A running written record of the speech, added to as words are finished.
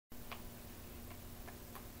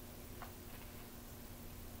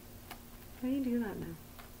How do you do that now?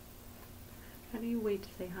 How do you wait to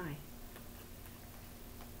say hi?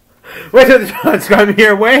 What's up, John Scott? I'm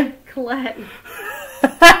here when? Collette.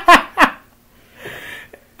 I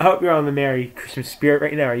hope you're on the Merry Christmas spirit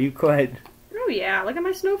right now. Are you, Collette? Oh yeah, look at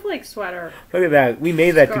my snowflake sweater. Look at that. We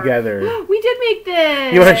made that Scarf. together. We did make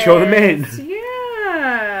this. You want to show them in?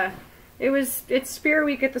 Yeah. It's Spirit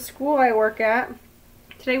Week at the school I work at.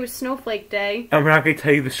 Today was Snowflake Day. I'm not going to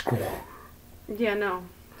tell you the school. Yeah, no.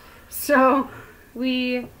 So,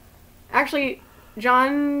 actually,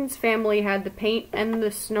 John's family had the paint and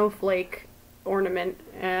the snowflake ornament.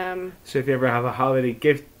 So if you ever have a holiday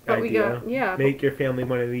gift idea, yeah, make your family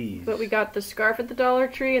one of these. But we got the scarf at the Dollar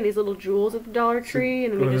Tree and these little jewels at the Dollar Tree,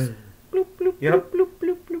 and then we just bloop, bloop, Yep. bloop, bloop,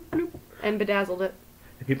 bloop, bloop, bloop, and bedazzled it.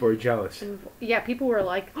 And people were jealous. And, yeah, people were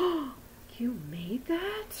like, "Oh, you made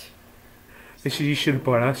that?" You should have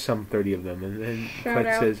bought us some 30 of them. And then Shout Collette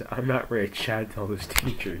out. says, I'm not rich. Shout out to all those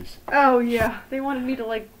teachers. Oh yeah, they wanted me to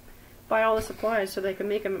like buy all the supplies so they could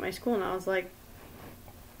make them at my school, and I was like,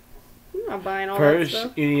 I'm not buying all that First,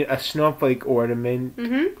 stuff. you need a snowflake ornament,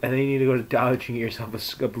 Mm-hmm. and then you need to go to Dollar Tree and get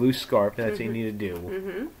yourself a blue scarf. That's what you need to do.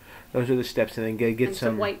 Mm-hmm. Those are the steps, and then get And some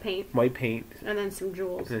some white paint, white paint, and then some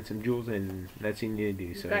jewels. and then some jewels, and that's what you need to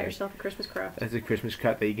do. So Got yourself a Christmas craft. that's a Christmas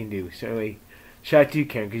craft that you can do. So anyway, shout out to you,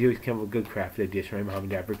 Karen, because you always come up with good craft ideas for my mom and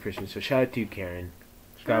dad for Christmas. So shout out to you, Karen.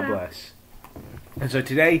 God bless. And so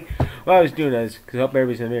today, what I was doing is, because I hope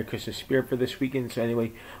everybody's in the Merry Christmas spirit for this weekend. So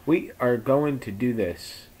anyway, we are going to do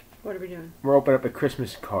this. What are we doing? We're opening up a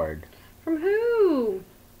Christmas card From who?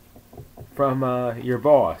 from your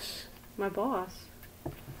boss. My boss.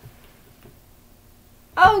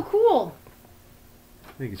 Oh, cool.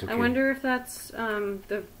 I think it's okay. I wonder if that's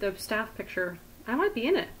the staff picture. I might be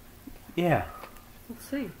in it. Yeah. Let's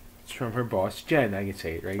see. It's from her boss, Jen. I can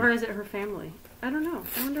say it, right? Or is it her family? I don't know.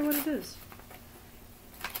 I wonder what it is.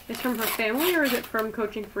 It's from her family, or is it from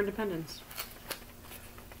Coaching for Independence?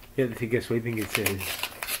 Yeah, to guess what I think it says.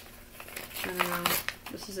 I don't know.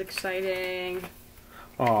 This is exciting.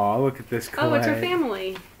 Aw, look at this Collette. Oh, it's her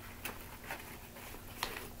family.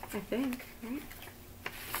 I think, right?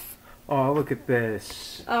 Aw, look at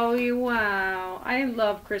this. Oh, wow. I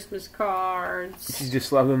love Christmas cards. She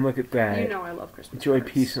just love them. Look at that. You know I love Christmas Joy,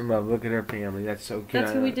 cards. peace, and love. Look at her family. That's so cute.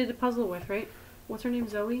 That's who we did the puzzle with, right? What's her name?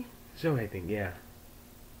 Zoe? Zoe, I think, yeah.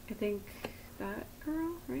 I think that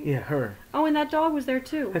girl, right? Yeah, her. Oh, and that dog was there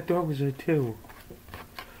too. That dog was there, too.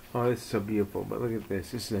 Oh, this is so beautiful. But look at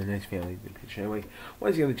this. This is a nice family picture. Anyway,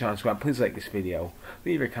 once again, the John Squad, please like this video.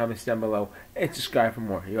 Leave your comments down below. And subscribe for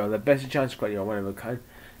more. You're the best of John Squad. You're one of a kind.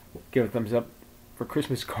 Give a thumbs up for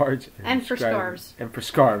Christmas cards. And for subscribe- scarves. And for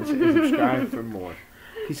scarves. And subscribe for more.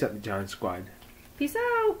 Peace out, the John Squad. Peace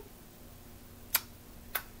out.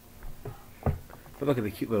 But look at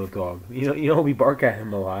the cute little dog. You know we bark at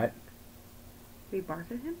him a lot. We bark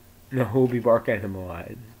at him? No, we bark at him a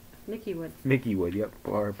lot. Mickey would. Mickey would, yep.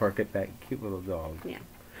 Or bark at that cute little dog. Yeah.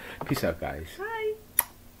 Peace out, guys. Bye.